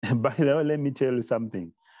By the way, let me tell you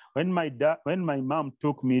something. When my mom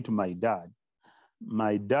took me to my dad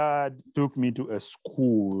took me to a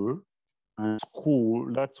school, and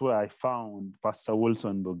school, that's where I found Pastor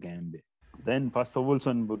Wilson Bugembe. Then Pastor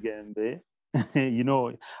Wilson Bugembe,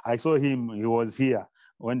 I saw him, he was here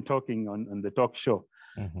when talking on the talk show.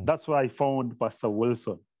 Mm-hmm. That's where I found Pastor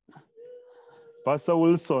Wilson. Pastor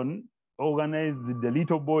Wilson organized the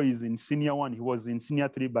little boys in senior 1. He was in senior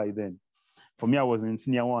 3 by then. For me, I was in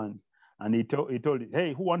senior 1. And he told,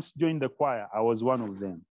 hey, who wants to join the choir? I was one of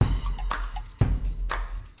them.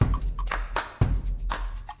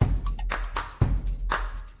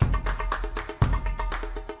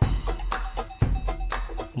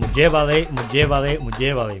 Mujevale.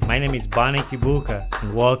 My name is Bani Kibuka,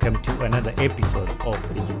 and welcome to another episode of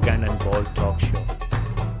the Ugandan Boy Talk Show.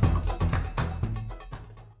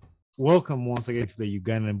 Welcome once again to the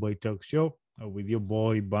Ugandan Boy Talk Show with your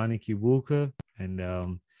boy Bani Kibuka, and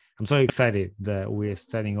I'm so excited that we're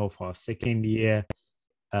starting off our second year.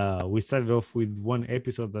 We started off with one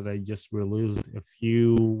episode that I just released a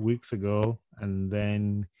few weeks ago, and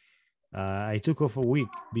then I took off a week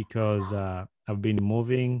because I've been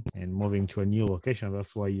moving to a new location.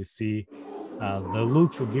 That's why you see the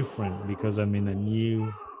looks are different because I'm in a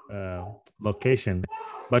new location.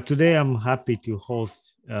 But today I'm happy to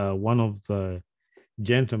host one of the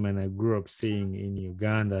gentlemen I grew up seeing in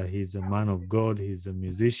Uganda. He's a man of God. He's a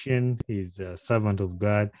musician. He's a servant of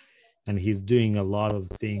God. And he's doing a lot of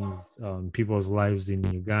things on people's lives in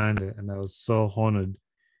Uganda. And I was so honored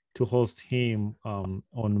to host him on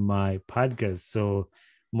my podcast. So,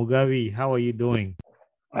 Mugabi, how are you doing?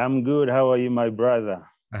 I'm good. How are you, my brother?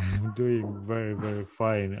 I'm doing very, very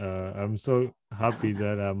fine. I'm so happy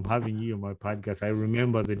that I'm having you on my podcast. I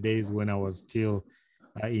remember the days when I was still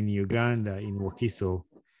in Uganda, in Wakiso,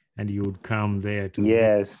 and you would come there to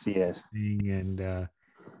yes sing, and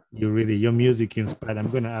your music inspired. I'm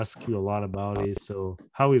going to ask you a lot about it. So,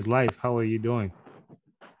 how is life? How are you doing?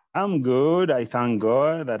 I'm good. I thank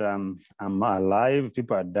God that I'm alive.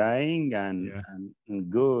 People are dying, and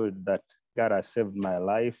good that God has saved my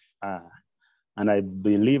life. And I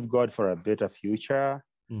believe God for a better future.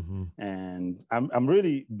 Mm-hmm. And I'm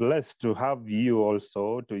really blessed to have you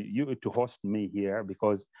also to host me here,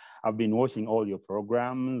 because I've been watching all your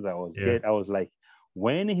programs. I was like,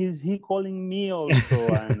 when is he calling me also?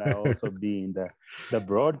 And I also be in the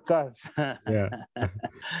broadcast. Yeah,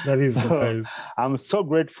 that is nice. I'm so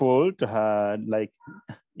grateful to her.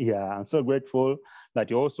 I'm so grateful that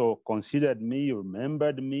you also considered me, you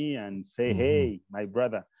remembered me, and say, hey, my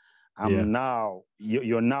brother, you're now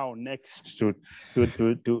next to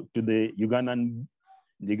the Ugandan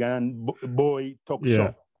boy talk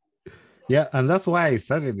show. Yeah, and that's why I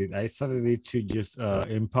started it. I started it to just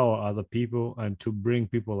empower other people and to bring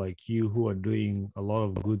people like you who are doing a lot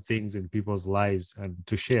of good things in people's lives, and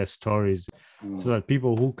to share stories so that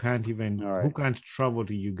people who can't travel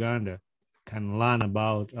to Uganda can learn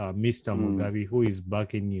about Mr. Mugabi, who is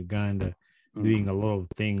back in Uganda doing a lot of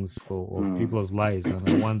things for people's lives. And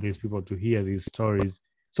I want these people to hear these stories.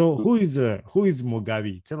 So who is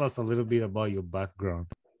Mugabi? Tell us a little bit about your background.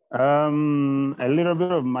 A little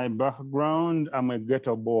bit of my background. I'm a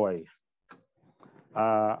ghetto boy.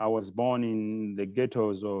 I was born in the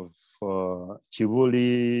ghettos of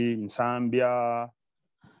Chibuli, in Zambia,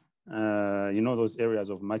 those areas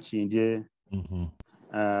of Machinde. Mm-hmm.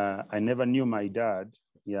 I never knew my dad.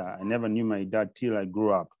 I never knew my dad till I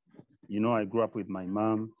grew up. I grew up with my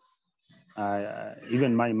mom.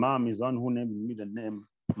 Even my mom is one who named me the name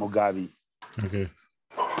Mugabi. Okay.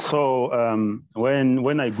 So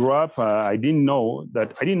when I grew up, I didn't know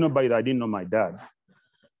my dad,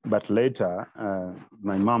 but later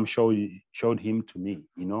my mom showed him to me.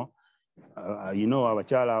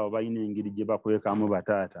 Abachala abayina engeri gye bakwekamu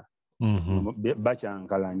batata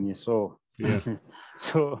bacyankalanye. So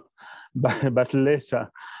so but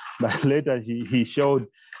later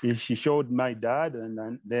she showed my dad,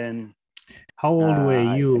 and then how old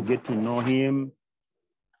were you? I get to know him.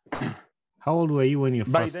 How old were you when you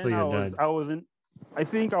By first then saw your dad? I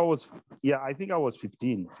think I was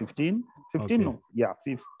 15. 15? 15? Okay. No,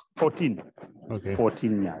 14. Okay.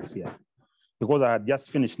 14 years, because I had just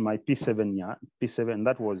finished my P7,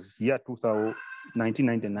 that was year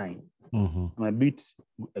 1999. Mm-hmm. I'm a bit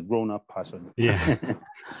a grown-up person. Yeah.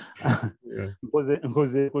 Because yeah.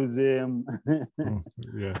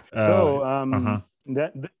 So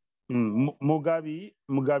Mugabi,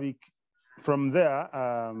 from there,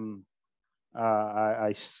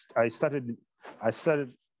 I started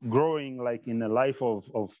growing like in a life of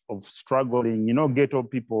struggling. Ghetto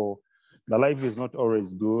people, the life is not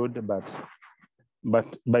always good, but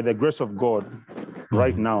But by the grace of God,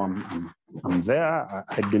 right now I'm there.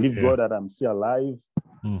 I believe God that I'm still alive,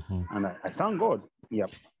 and I thank God. Yeah.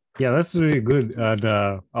 Yeah, that's really good. And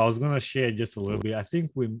I was gonna share just a little bit. I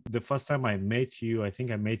think the first time I met you, I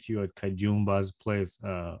think I met you at Kajumba's place,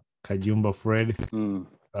 Kajumba Fred,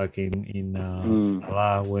 back in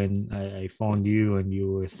Salah, when I found you and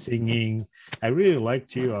you were singing. I really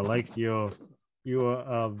liked you. I liked you're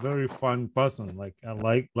a very fun person. Like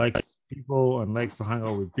I likes people and likes to hang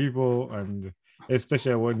out with people, and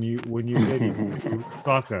especially when you get into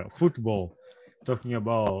soccer, football. Talking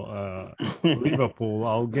about Liverpool,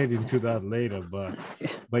 I'll get into that later.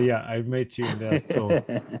 But yeah, I met you in there.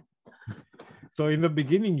 So in the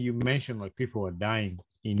beginning, you mentioned like people are dying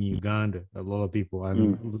in Uganda, a lot of people.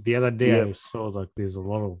 And the other day, I saw like there's a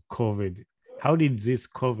lot of COVID. How did this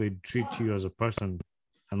COVID treat you as a person,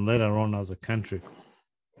 and later on as a country?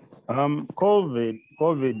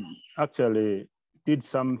 COVID actually did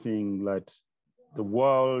something that the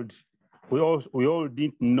world, we all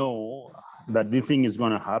didn't know that this thing is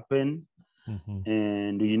going to happen.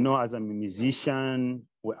 And as a musician,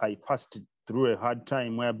 I passed through a hard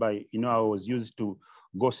time whereby I was used to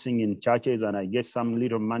go sing in churches and I get some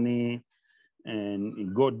little money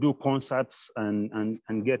and go do concerts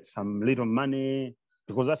and get some little money,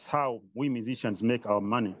 because that's how we musicians make our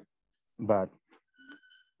money. But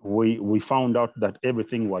we found out that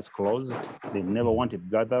everything was closed. They never wanted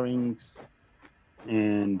gatherings,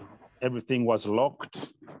 and everything was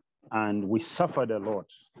locked, and we suffered a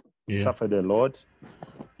lot. Suffered a lot,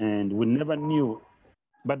 and we never knew.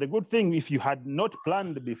 But the good thing, if you had not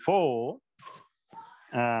planned before,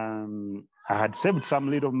 I had saved some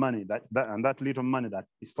little money. That little money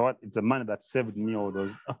it's the money that saved me all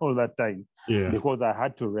that time. Because I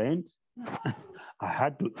had to rent, I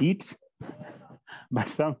had to eat. But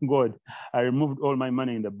thank God, I removed all my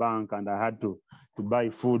money in the bank and I had to buy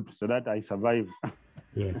food so that I survived.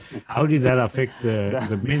 How did that affect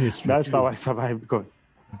the ministry? That's how I survived, God.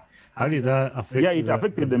 How did that affect? It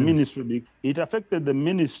affected the ministry. It affected the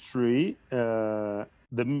ministry, the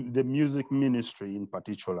music ministry in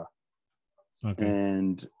particular.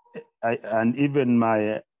 And even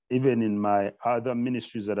in my other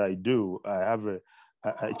ministries that I do, I have a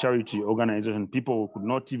charity organization. People could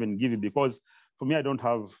not even give it, because for me, I don't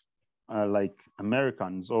have like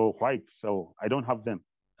Americans or whites, so I don't have them.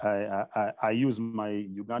 I use my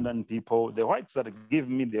Ugandan people. The whites that give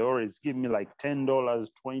me, they always give me like $10,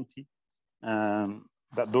 $20.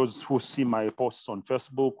 That those who see my posts on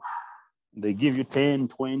Facebook, they give you 10,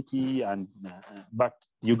 20, but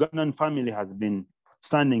Ugandan family has been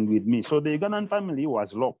standing with me. So the Ugandan family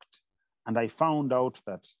was locked, and I found out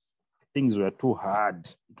that things were too hard.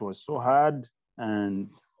 It was so hard, and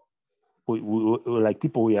we like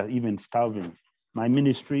people were even starving. My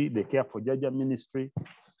ministry, the Care for JaJJa ministry,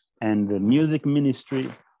 and the music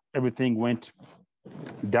ministry, everything went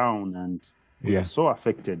down, and we are so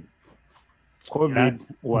affected. COVID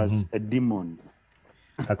was a demon.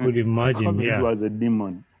 I could imagine. COVID was a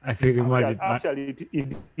demon. I could imagine. Actually,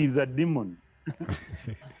 it is a demon.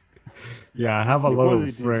 I have a lot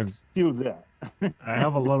of friends still there. I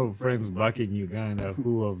have a lot of friends back in Uganda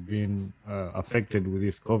who have been affected with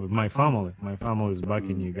this COVID. My family is back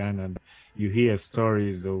in Uganda, and you hear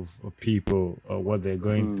stories of people what they're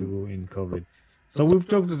going through in COVID. So we've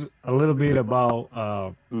talked a little bit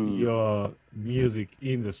about your music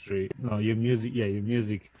industry. No, your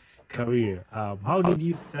music career. How did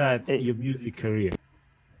you start your music career?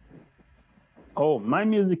 Oh, my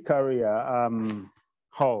music career.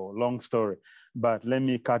 Long story, but let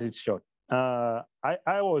me cut it short. I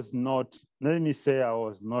was not, let me say I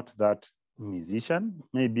was not that musician.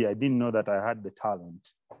 Maybe I didn't know that I had the talent.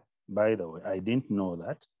 By the way, I didn't know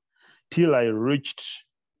that till I reached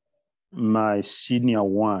my senior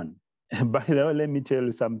one. By the way, let me tell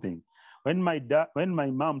you something. When my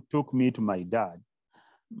mom took me to my dad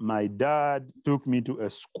took me to a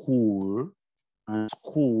school, and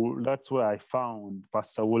that's where I found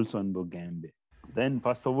Pastor Wilson Bugembe. Then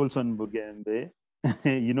Pastor Wilson Bugembe,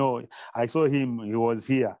 I saw him, he was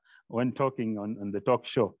here when talking on the talk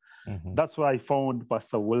show. That's where I found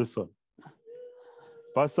Pastor Wilson.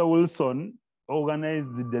 Pastor Wilson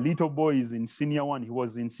organized the little boys in senior one. He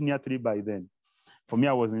was in senior 3 by then. For me,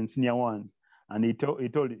 I was in senior 1. And he told,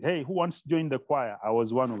 hey, who wants to join the choir? I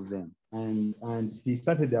was one of them. And he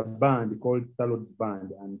started a band called Salot's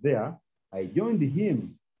Band. And there, I joined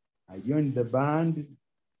him. I joined the band.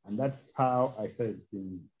 And that's how I started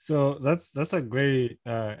singing. So that's a great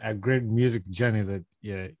music journey that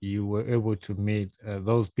you were able to meet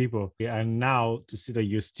those people, and now to see that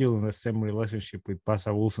you're still in the same relationship with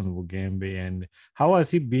Pastor Wilson Mugabi. And how has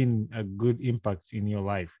he been a good impact in your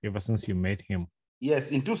life ever since you met him?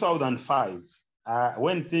 Yes, in 2005,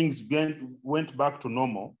 when things went back to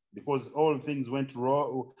normal, because all things went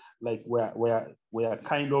wrong, like were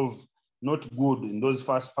kind of not good in those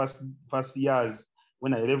first years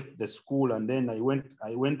when I left the school, and then I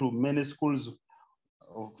went to many schools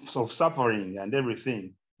of suffering and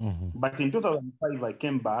everything. Mm-hmm. But in 2005, I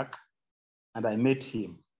came back and I met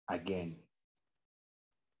him again.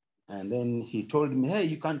 And then he told me,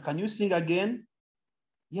 hey, can you sing again?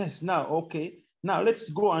 Yes, now, okay. Now let's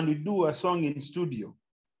go and we do a song in studio.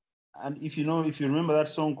 And if you remember that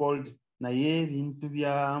song called Naye Bintu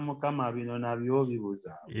bya Mukama bino nabyo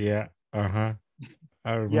bibuza. Yeah. Uh-huh.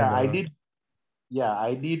 I remember. Yeah, I did. Yeah,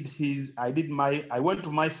 I went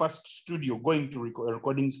to my first studio, going to a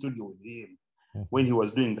recording studio with him when he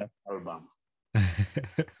was doing that album.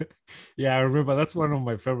 Yeah, I remember. That's one of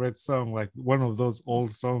my favorite songs, like one of those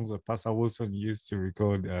old songs that Pastor Wilson used to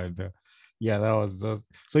record. And yeah, that was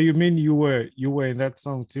so you mean you were in that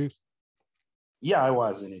song too? Yeah, I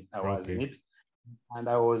was in it. I was in it. And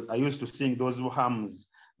I used to sing those hymns,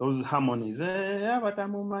 those harmonies. Yeah, those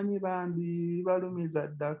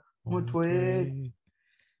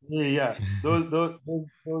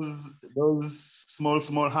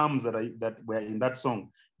small hymns that were in that song.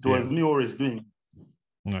 It was me always doing.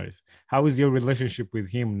 Nice. How is your relationship with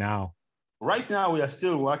him now? Right now, we are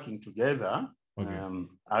still working together.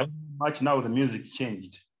 Okay. Much now the music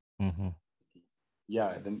changed. Mm-hmm.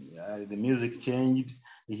 Yeah, the music changed.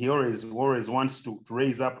 He always wants to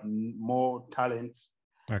raise up more talents.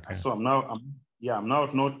 Okay. So I'm now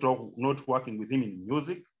not working with him in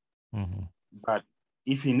music. Mm-hmm. But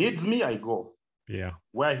if he needs me, I go. Yeah.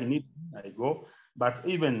 Where he needs me, I go. But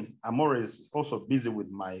even I'm always also busy with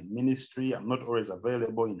my ministry. I'm not always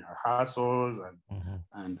available in rehearsals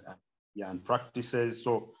and practices.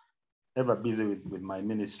 So ever busy with my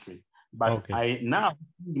ministry. But I now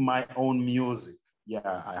sing my own music.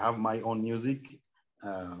 Yeah, I have my own music.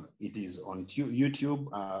 It is on YouTube.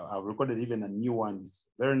 I've recorded even a new one. It's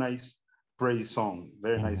very nice praise song.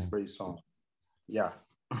 Very nice praise song. Yeah.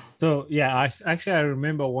 So yeah, I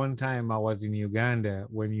remember one time I was in Uganda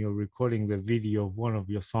when you were recording the video of one of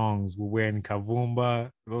your songs. We were in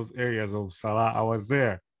Kavumba, those areas of Salah. I was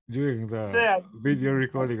there during the video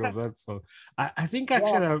recording of that song. I think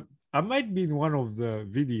actually I might be in one of the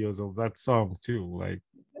videos of that song too. Like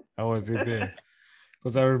I was in there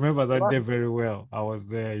because I remember that day very well. I was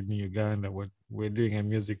there in Uganda when we're doing a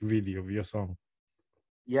music video of your song.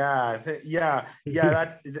 Yeah.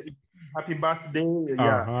 That happy birthday.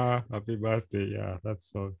 Yeah. Happy birthday. Yeah, that's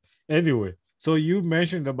so. Anyway, so you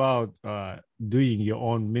mentioned about doing your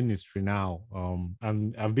own ministry now.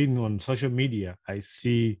 And I've been on social media. I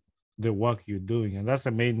see the work you're doing, and that's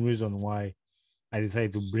the main reason why I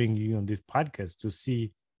decided to bring you on this podcast to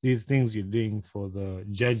see these things you're doing for the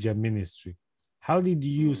JaJJa ministry. How did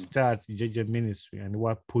you start JaJJa ministry, and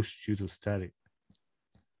what pushed you to start it?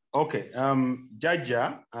 Okay,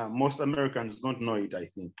 JaJJa, most Americans don't know it, I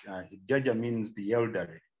think. JaJJa means the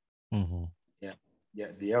elderly. Mm-hmm.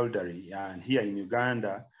 Yeah, the elderly. And here in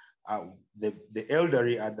Uganda, the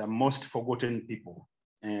elderly are the most forgotten people.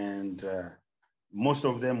 And most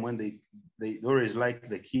of them, when they always like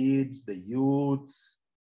the kids, the youths,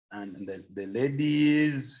 and the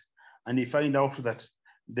ladies, and you find out that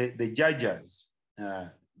the JaJJas,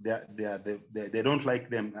 they don't like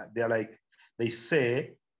them. They're like, they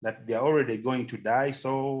say that they're already going to die,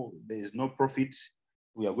 so there is no profit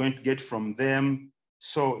we are going to get from them.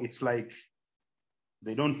 So it's like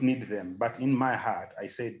they don't need them. But in my heart, I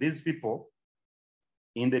say these people,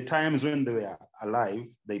 in the times when they were alive,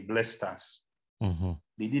 they blessed us. Mm-hmm.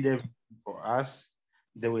 They did everything for us.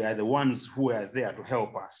 They were the ones who were there to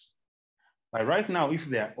help us. But right now, if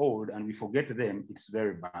they are old and we forget them, it's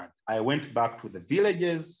very bad. I went back to the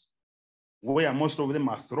villages where most of them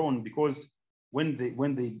are thrown, because when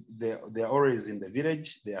they're always in the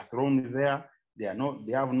village, they are thrown there. They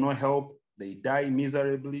have no help. They die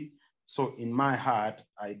miserably. So in my heart,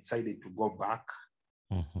 I decided to go back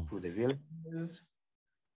to the villages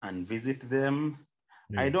and visit them.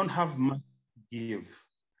 Yeah. I don't have much to give,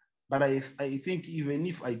 but I think even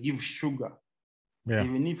if I give sugar,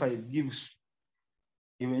 even if I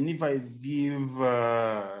give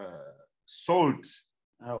salt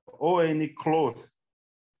or any cloth,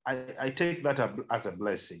 I take that as a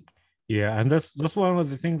blessing. Yeah, and that's one of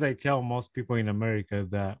the things I tell most people in America,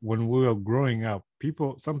 that when we were growing up,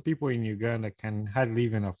 some people in Uganda can hardly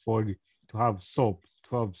even afford to have soap,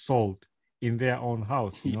 to have salt in their own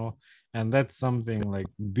house, you know, and that's something like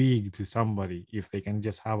big to somebody if they can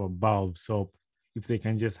just have a bar of soap, if they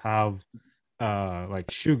can just have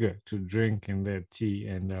like sugar to drink in their tea,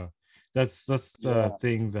 and that's the Yeah.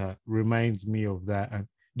 thing that reminds me of that. And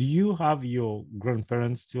do you have your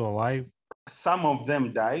grandparents still alive? Some of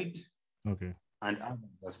them died Okay. and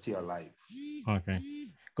others are still alive. Okay.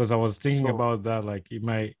 Because I was thinking So about that, like it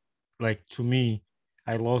might, like to me,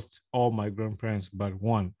 I lost all my grandparents but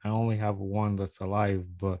one. I only have one that's alive,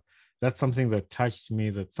 but that's something that touched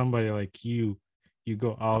me, that somebody like you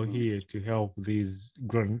go out here to help these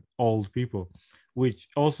old people, which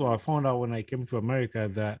also I found out when I came to America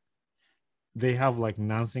that they have like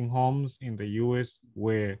nursing homes in the US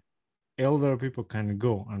where elder people can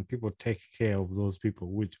go and people take care of those people,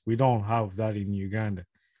 which we don't have that in Uganda.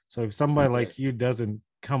 So if somebody like yes. you doesn't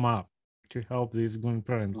come up to help these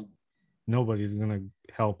grandparents, nobody's gonna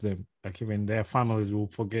help them. Like even their families will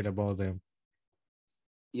forget about them.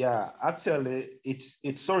 Yeah, actually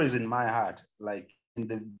it's always in my heart. Like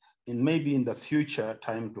in maybe in the future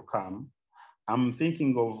time to come, I'm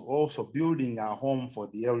thinking of also building a home for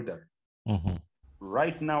the elderly. Mm-hmm.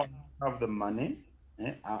 Right now, I have the money.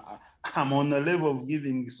 I'm on the level of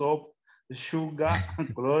giving soap, sugar,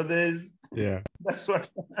 clothes. Yeah. That's what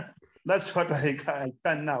I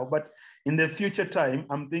can now. But in the future time,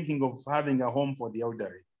 I'm thinking of having a home for the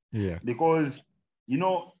elderly, Yeah. because you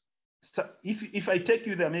know, so if I take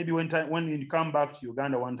you there, maybe when you come back to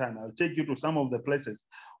Uganda one time, I'll take you to some of the places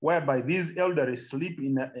whereby these elderly sleep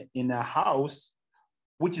in a house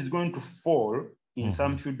which is going to fall in Mm-hmm.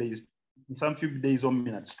 some few days or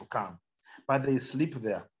minutes to come. But they sleep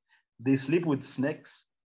there. They sleep with snakes.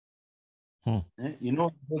 You know,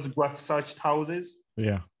 those grass-thatched houses.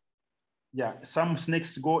 Yeah. Yeah, some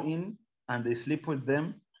snakes go in and they sleep with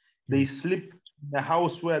them. They sleep in a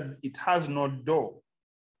house where it has no door.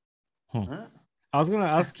 Huh? I was gonna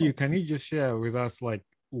ask you, can you just share with us like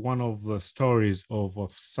one of the stories of a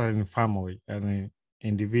certain family and an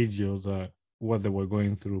individual, that what they were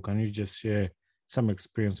going through? Can you just share some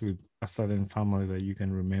experience with a certain family that you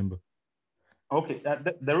can remember? Okay,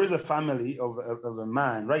 there is a family of a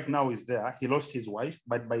man. Right now is there. He lost his wife,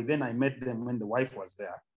 but by then I met them when the wife was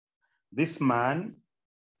there. This man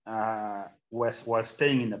was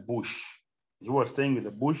staying in the bush. He was staying in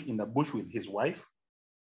the bush with his wife.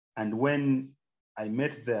 And when I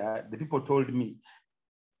met there, the people told me,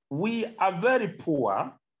 we are very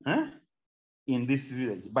poor in this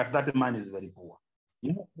village, but that man is very poor.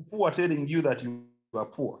 You know, the poor are telling you that you are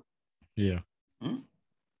poor. Yeah.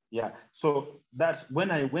 Yeah. So that's when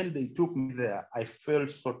they took me there, I felt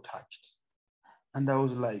so touched. And I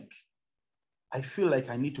was like, I feel like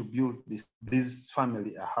I need to build this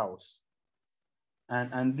family a house.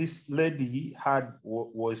 And this lady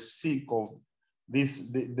was sick of the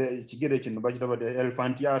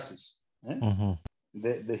elephantiasis. Mm-hmm.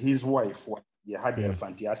 His wife had Yeah.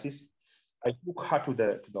 elephantiasis. I took her to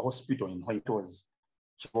the hospital in White. It was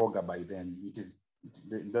Chiboga by then.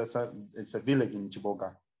 It's a village in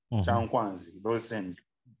Chiboga, Chankwanzi, those things.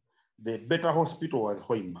 The better hospital was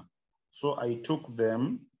Hoima. So I took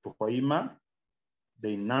them to Hoima.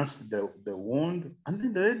 They nursed the wound, and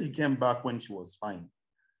then the lady came back when she was fine.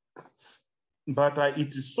 But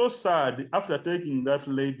it is so sad, after taking that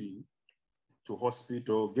lady to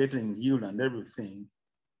hospital, getting healed and everything,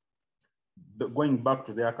 going back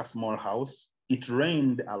to their small house, it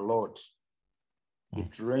rained a lot.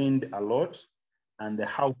 It rained a lot, and the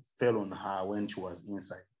house fell on her when she was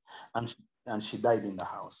inside, and she died in the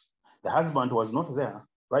house. The husband was not there.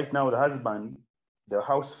 Right now, the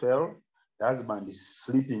house fell. The husband is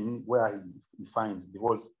sleeping where he finds,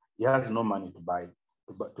 because he has no money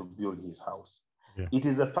to build his house. Yeah. It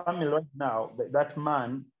is a family right now. That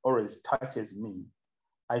man always touches me.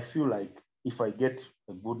 I feel like if I get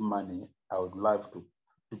a good money, I would love to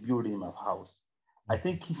build him a house. I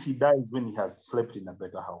think if he dies when he has slept in a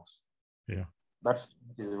better house, Yeah. that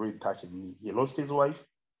is really touching me. He lost his wife.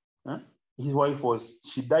 His wife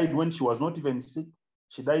she died when she was not even sick.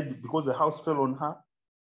 She died because the house fell on her.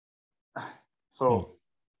 So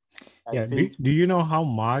I Yeah. think, Do you know how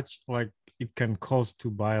much like it can cost to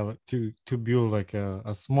buy to build like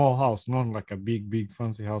a small house, not like a big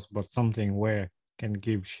fancy house, but something where can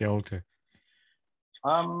give shelter?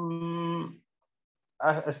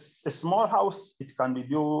 a small house, it can be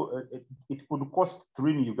built. It could cost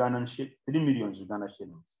 3 million Uganda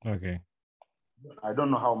shillings. Okay. I don't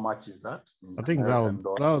know how much is that in I think American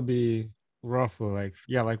dollar. that'll be roughly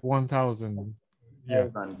like 1,000. Yeah.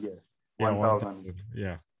 Yes. Yeah, 1,000. 1,000.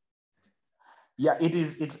 Yeah. Yeah, it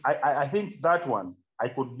is. I think that one, I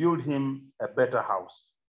could build him a better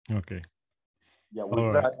house. Okay. Yeah, All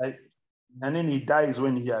with right. that, and then he dies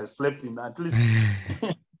when he has slept in at least,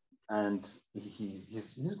 and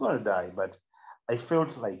he's going to die. But I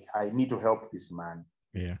felt like I need to help this man.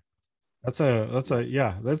 Yeah.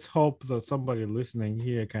 Yeah. Let's hope that somebody listening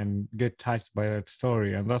here can get touched by that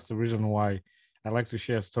story. And that's the reason why I like to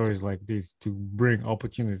share stories like this, to bring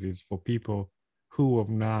opportunities for people who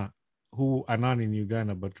are not in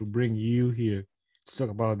Uganda, but to bring you here to talk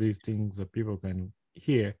about these things that people can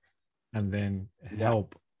hear and then Yeah.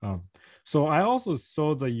 help. So I also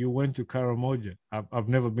saw that you went to Karamoja. I've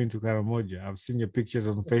never been to Karamoja. I've seen your pictures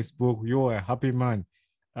on Facebook. You're a happy man.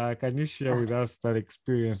 Can you share with us that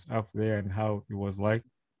experience up there and how it was like?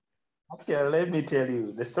 Okay, let me tell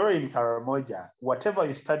you the story in Karamoja. Whatever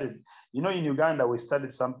you started, in Uganda, we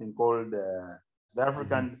started something called the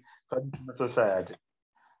African Traditional Society.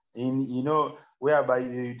 Whereby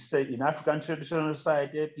you say in African Traditional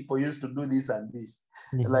Society, people used to do this and this.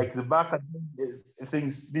 Like the back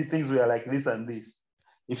these things were like this and this.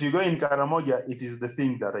 If you go in Karamoja, it is the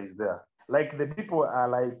thing that is there. Like the people are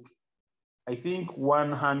like, I think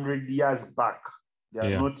 100 years back.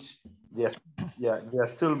 They are not, they are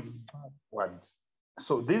still backward.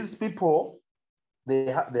 So these people, they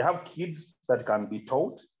have kids that can be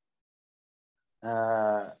taught.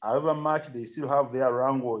 However much they still have their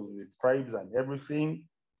wrangles with tribes and everything.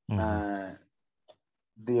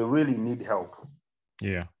 They really need help.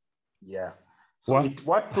 Yeah. So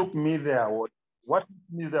what took me there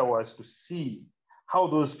was to see how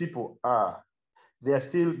those people are. They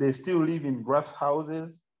still live in grass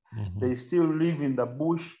houses. They still live in the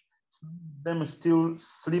bush. Some of them still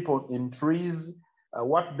sleep in trees.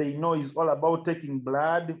 What they know is all about taking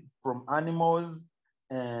blood from animals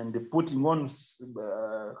and putting on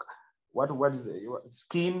what is it?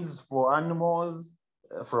 Skins for animals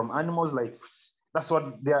from animals. Like that's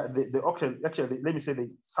what they are. Actually, let me say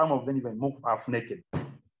some of them even move half naked.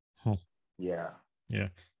 Yeah.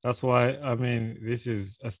 That's why, I mean, this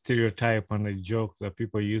is a stereotype and a joke that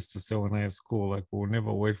people used to say when I was at school, like, we'll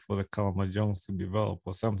never wait for the Kalamajongs to develop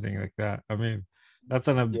or something like that. I mean, that's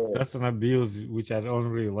an abuse which I don't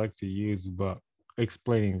really like to use, but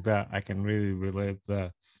explaining that, I can really relate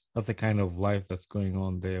that that's the kind of life that's going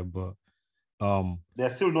on there. But they're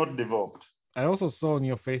still not developed. I also saw on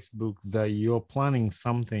your Facebook that you're planning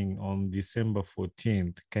something on December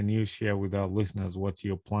 14th. Can you share with our listeners what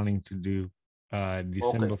you're planning to do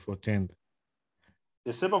December 14th?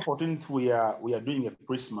 December 14th, we are doing a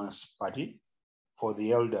Christmas party for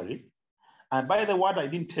the elderly. And by the way, what I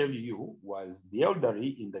didn't tell you was the elderly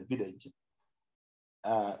in the village,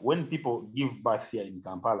 when people give birth here in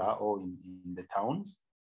Kampala or in the towns,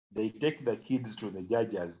 they take the kids to the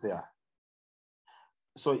JaJJas there.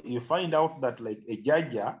 So you find out that like a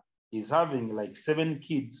JaJJa is having like 7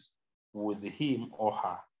 kids with him or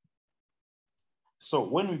her. So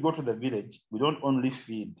when we go to the village, we don't only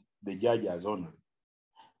feed the JaJJas only,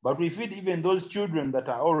 but we feed even those children that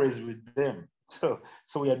are always with them. So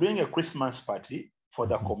we are doing a Christmas party for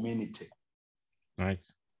the community.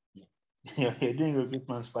 Nice. We're doing a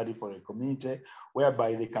Christmas party for a community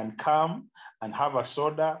whereby they can come and have a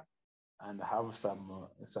soda and have some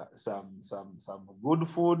good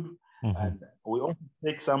food. And we also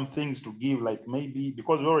take some things to give, like maybe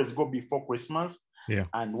because we always go before Christmas.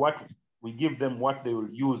 And what we give them, what they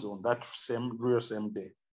will use on that same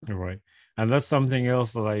day. All right. And that's something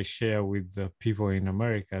else that I share with the people in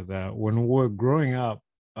America, that when we're growing up,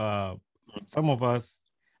 some of us,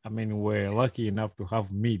 I mean, we're lucky enough to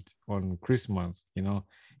have meat on Christmas.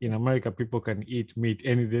 In America, people can eat meat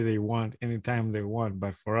any day they want, anytime they want.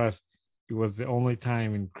 But for us, it was the only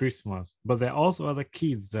time in Christmas. But there are also other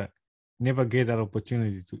kids that never get that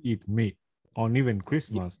opportunity to eat meat on even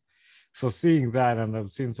Christmas. So seeing that, and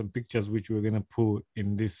I've seen some pictures which we're going to put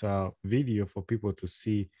in this video for people to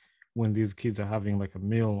see when these kids are having like a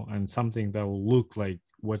meal, and something that will look like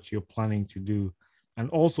what you're planning to do. And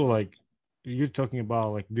also, like, you're talking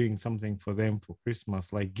about like doing something for them for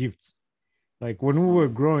Christmas, like gifts. Like when we were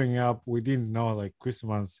growing up, we didn't know like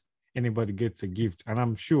Christmas, anybody gets a gift. And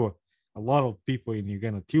I'm sure a lot of people in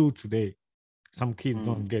Uganda till today, some kids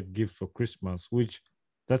don't get gifts for Christmas, which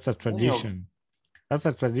that's a tradition. That's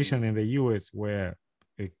a tradition in the US where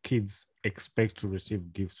kids expect to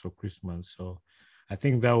receive gifts for Christmas. So I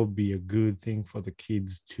think that would be a good thing for the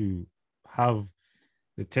kids to have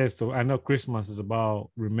the taste of. I know Christmas is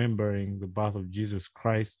about remembering the birth of Jesus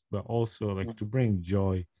Christ, but also like to bring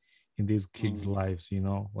joy in these kids' lives,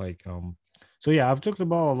 So yeah, I've talked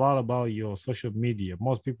about a lot about your social media.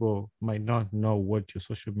 Most people might not know what your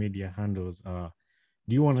social media handles are.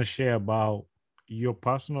 Do you want to share about your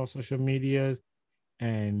personal social media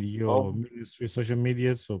and your Oh, ministry social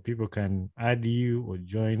media so people can add you or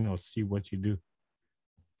join or see what you do?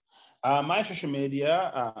 my social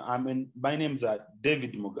media, my name's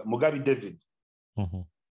David Mugabi David. Mhm.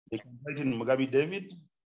 They can write in Mugabi David,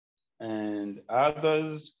 and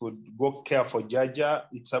others could go Care for JaJJa.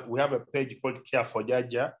 We have a page called Care for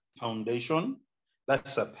JaJJa Foundation.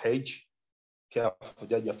 That's a page, Care for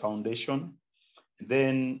JaJJa Foundation.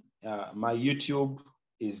 Then my YouTube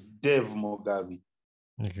is Dave Mugabi.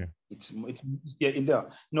 Okay. It's yeah, in there.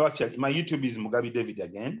 No, actually, my YouTube is Mugabi David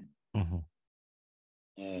again. Mhm.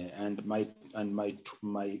 And my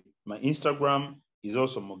Instagram is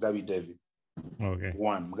also Mugabi David. Okay.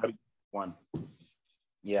 Mugabi one.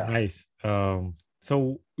 Yeah. Nice.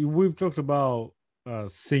 So we've talked about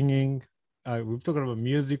singing, we've talked about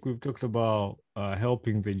music, we've talked about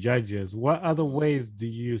helping the judges. What other ways do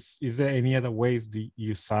you, is there any other ways do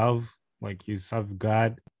you serve, like you serve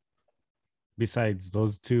God besides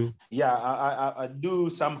those two? Yeah, I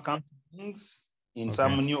do some things in Okay.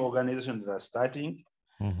 some new organizations that are starting,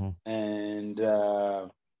 Mhm. and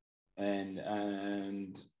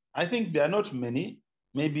I think there are not many.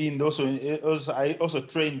 Maybe in I also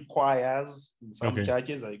train choirs in some Okay.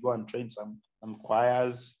 churches. I go and train some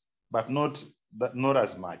choirs, but not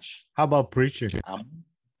as much. How about preaching?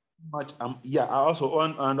 Yeah, I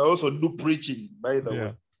also do preaching, by the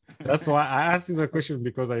way. That's why I asked you the question,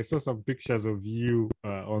 because I saw some pictures of you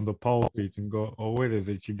on the pulpit and go, oh, where is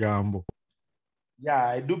it, Chigambo? Yeah,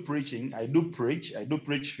 I do preaching. I do preach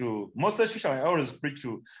to, most especially I always preach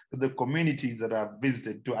to the communities that I've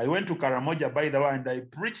visited to. I went to Karamoja, by the way, and I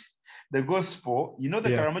preached the gospel. You know,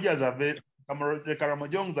 the Karamojas are the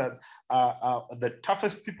Karamojongs are the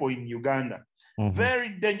toughest people in Uganda. Mm-hmm. Very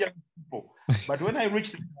dangerous people. But when I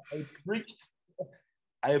reached,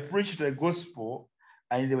 I preached the gospel,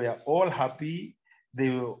 and they were all happy.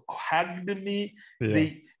 They hugged me.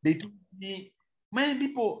 Yeah. They told me, many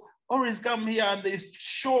people always come here and they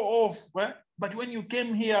show off, right? But when you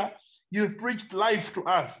came here, you preached life to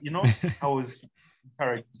us, you know. I was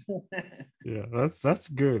encouraged. Yeah, that's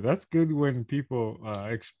good. That's good when people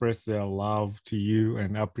express their love to you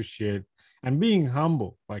and appreciate and being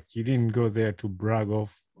humble. Like you didn't go there to brag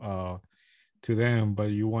off to them,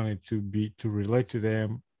 but you wanted to relate to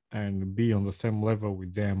them and be on the same level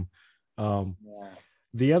with them.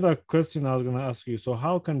 The other question I was going to ask you, so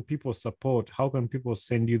how can people support? How can people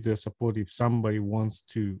send you their support if somebody wants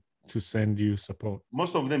to send you support?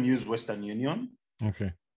 Most of them use Western Union.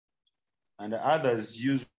 Okay. And the others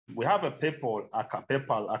use, we have a PayPal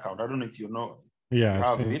account. I don't know if you know. Yeah. You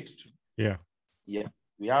have it. Yeah. Yeah.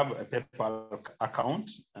 We have a PayPal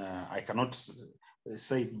account. I cannot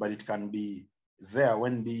say it, but it can be there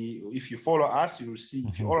if you follow us, you'll see. Mm-hmm.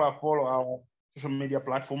 If you all follow our social media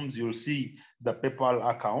platforms, you'll see the PayPal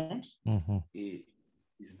account. Mm-hmm.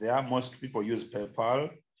 Is there. Most people use PayPal,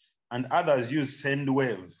 and others use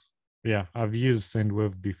SendWave. Yeah, I've used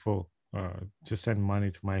SendWave before to send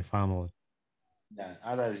money to my family. Yeah,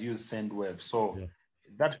 others use SendWave. So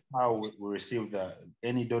that's how we receive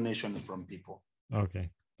any donations from people.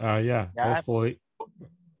 Okay. Yeah. Hopefully.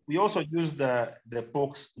 We also use the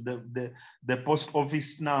post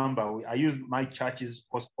office number. I use my church's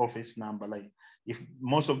post office number. Like if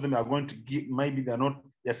most of them are going to give, maybe they're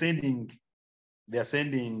sending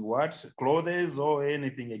what? Clothes or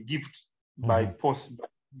anything, a gift by post.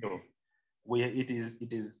 It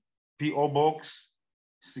is P.O. Box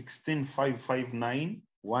 16559,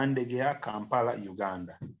 Wandegea, Kampala,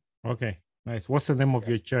 Uganda. Okay, nice. What's the name of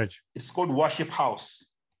your church? It's called Worship House.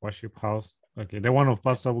 Worship House. Okay, the one of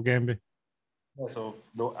Pastor Mugabi. Yeah, so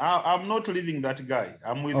I'm not leaving that guy.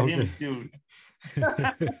 I'm with him still.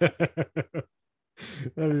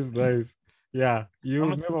 That is nice. Yeah, you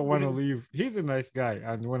never want to leave. He's a nice guy,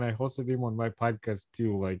 and when I hosted him on my podcast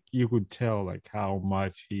too, like you could tell like how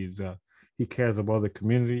much he cares about the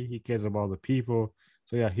community, he cares about the people.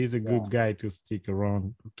 So yeah, he's a good guy to stick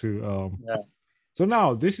around to. So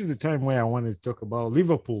now this is the time where I wanted to talk about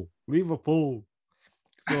Liverpool.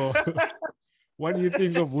 So what do you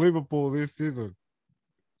think of Liverpool this season?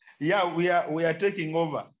 Yeah, we are taking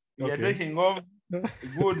over. We are taking over.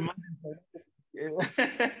 Good.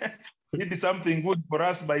 Did something good for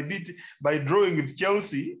us by drawing with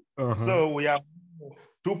Chelsea. So we are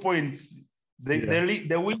 2 points.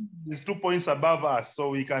 The win is 2 points above us, so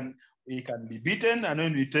we can be beaten, and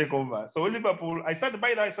when we take over. So Liverpool, I started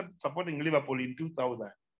supporting Liverpool in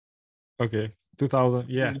 2000. Okay, 2000,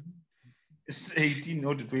 yeah. 18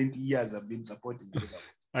 or 20 years I've been supporting Liverpool.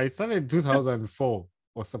 I started in 2004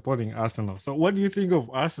 was supporting Arsenal. So what do you think of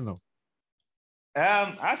Arsenal?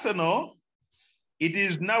 Arsenal, it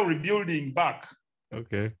is now rebuilding back.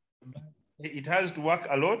 Okay. It has to work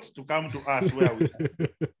a lot to come to us where we are.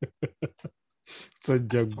 So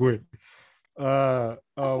JaJJa.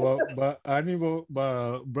 But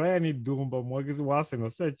Brian Dumba Mwagisi Arsenal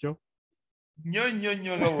secho.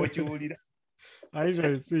 I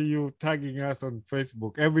usually see you tagging us on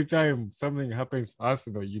Facebook. Every time something happens to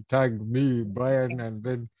Arsenal, you tag me, Brian, and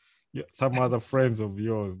then some other friends of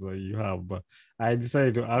yours that you have. But I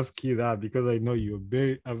decided to ask you that because I know you're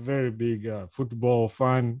a very big football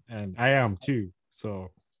fan, and I am too.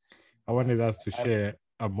 So I wanted us to share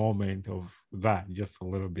a moment of that, just a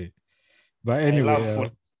little bit. But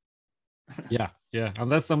anyway, yeah,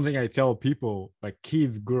 and that's something I tell people. Like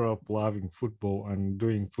kids grow up loving football and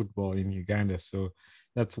doing football in Uganda. So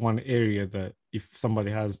that's one area that if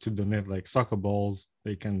somebody has to donate like soccer balls,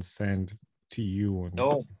 they can send to you and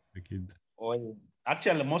the kids.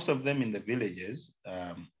 Actually, most of them in the villages,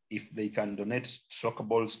 if they can donate soccer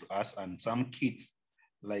balls to us and some kits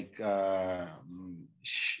like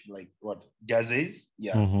what jerseys,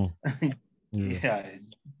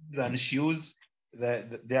 and shoes.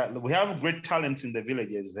 We have great talents in the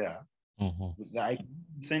villages there. I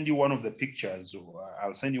send you one of the pictures.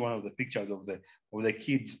 I'll send you one of the pictures of the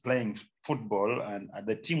kids playing football and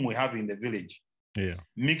the team we have in the village. Yeah,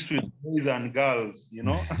 mixed with boys and girls, you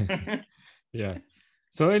know. Yeah.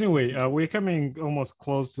 So anyway, we're coming almost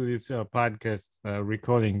close to this podcast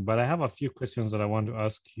recording, but I have a few questions that I want to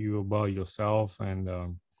ask you about yourself.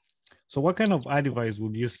 And so what kind of advice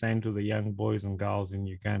would you send to the young boys and girls in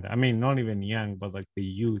Uganda? I mean, not even young, but like the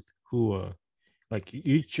youth who are like,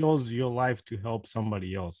 you chose your life to help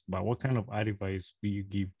somebody else, but what kind of advice do you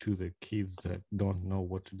give to the kids that don't know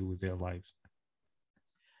what to do with their lives?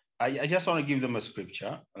 I just want to give them a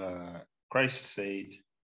scripture. Christ said,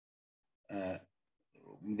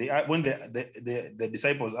 when the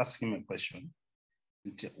disciples asked him a question,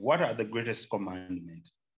 what are the greatest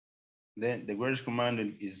commandments? Then the greatest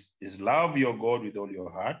commandment is love your God with all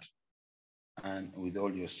your heart and with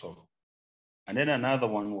all your soul. And then another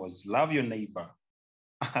one was love your neighbor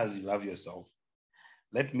as you love yourself.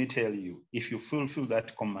 Let me tell you, if you fulfill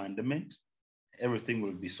that commandment, everything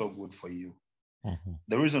will be so good for you. Mm-hmm.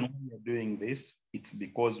 The reason why we are doing this, it's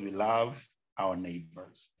because we love our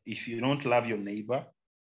neighbors. If you don't love your neighbor,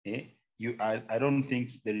 I don't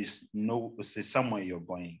think there is somewhere you're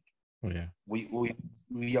going. Oh, yeah.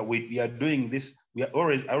 We are doing this. I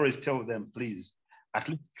always tell them, please, at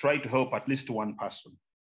least try to help at least one person.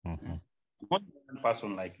 Mm-hmm. One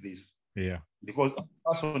person like this. Yeah. Because the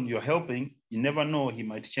person you're helping, you never know, he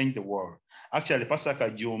might change the world. Actually, Pastor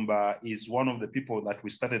JaJJa is one of the people that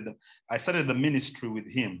I started the ministry with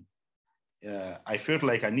him. I felt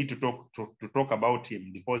like I need to talk about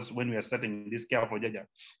him because when we are starting this Care for JaJJa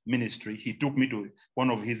ministry, he took me to one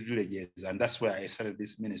of his villages, and that's where I started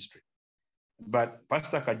this ministry. But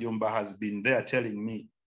Pastor JaJJa has been there telling me,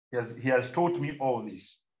 he has taught me all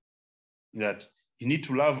this, that you need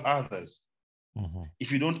to love others. Mm-hmm.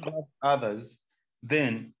 If you don't love others,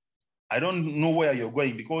 then I don't know where you're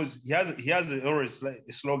going, because he has always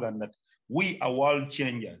a slogan that we are world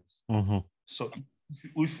changers. Mm-hmm. So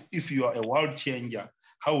if you are a world changer,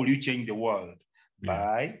 how will you change the world? Yeah.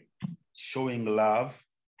 By showing love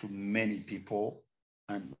to many people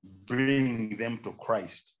and bringing them to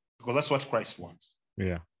Christ, because that's what Christ wants.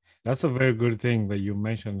 Yeah, that's a very good thing that you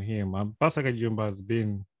mentioned him. Pastor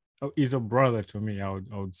JaJJa he's a brother to me. I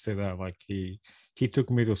would say that. Like he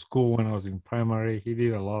took me to school when I was in primary. He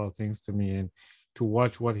did a lot of things to me, and to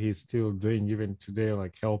watch what he's still doing even today,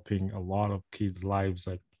 like helping a lot of kids' lives,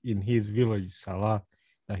 like in his village, Salah,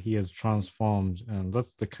 that he has transformed. And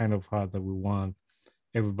that's the kind of heart that we want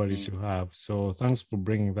everybody to have. So thanks for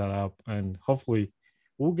bringing that up. And hopefully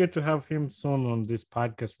we'll get to have him soon on this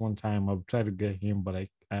podcast one time. I've tried to get him, but I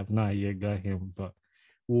have not yet got him, but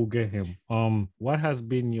we'll get him. What has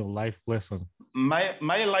been your life lesson? My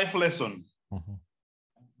life lesson, Mm-hmm.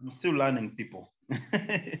 I'm still learning people.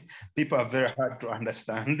 People are very hard to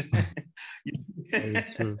understand. That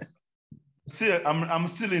is true. I'm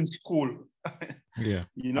still in school. Yeah.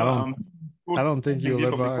 You know, I don't think you'll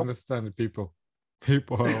ever understand people.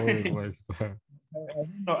 People are always like that.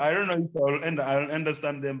 I don't know if I'll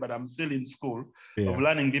understand them, but I'm still in school of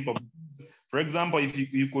learning people. For example, if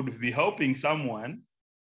you could be helping someone,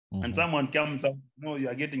 mm-hmm. and someone comes up, you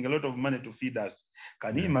are getting a lot of money to feed us.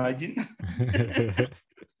 Can you imagine?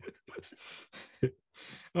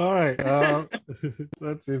 All right.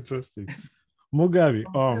 That's interesting. Mugabi,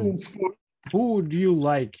 who would you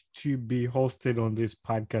like to be hosted on this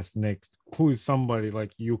podcast next? who is somebody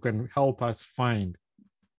like you can help us find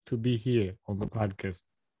to be here on the podcast?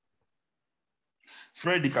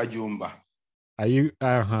 Freddy Kajumba. Are you?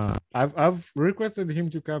 I've requested him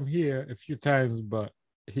to come here a few times, but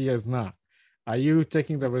he has not. Are you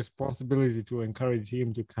taking the responsibility to encourage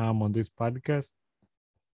him to come on this podcast?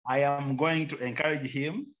 I am going to encourage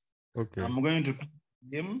him. Okay. I'm going to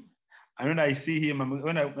him, and when I see him,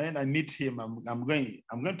 when I meet him, I'm going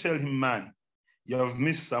to tell him, man, you have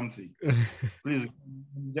missed something. Please,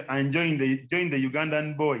 and join the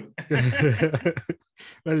Ugandan boy.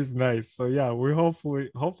 That is nice. So yeah, we hopefully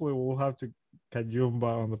we'll have to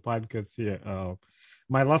Kajumba on the podcast here.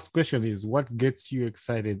 My last question is, what gets you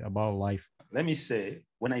excited about life? Let me say,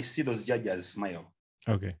 when I see those JaJJas smile.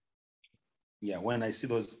 Okay. Yeah, when I see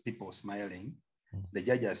those people smiling, the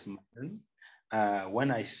JaJJas smiling.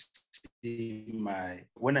 When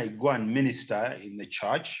I go and minister in the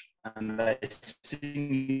church and I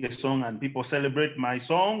sing a song and people celebrate my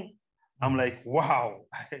song, I'm like, wow,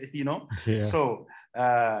 Yeah. So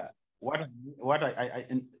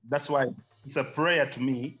that's why it's a prayer to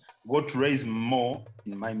me, God to raise more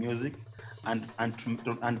in my music and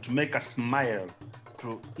to make a smile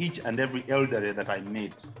to each and every elderly that I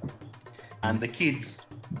meet and the kids.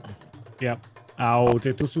 Yep. So I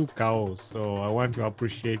want to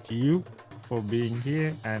appreciate you for being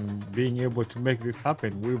here and being able to make this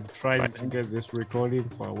happen. We've tried to get this recording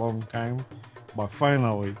for a long time, but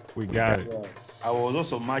finally we got it. I was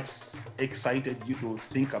also much excited you to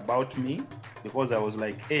think about me because I was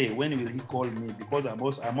like, hey, when will he call me? Because I'm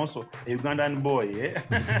also a Ugandan boy. Eh?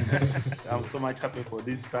 I'm so much happy for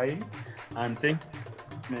this time. And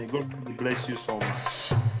may God bless you so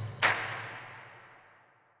much.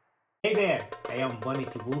 Hey there, I am Bonnie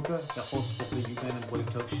Kibuka, the host of the Ugandan Boy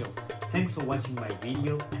Talk Show. Thanks for watching my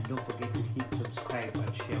video and don't forget to hit subscribe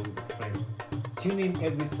and share with a friend. Tune in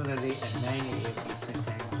every Saturday at 9 a.m. Eastern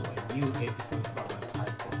Time for a new episode of my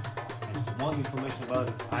podcast. And for more information about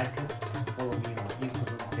this podcast, follow me on my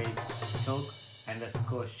Instagram page,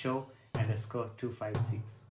 talk_show_256.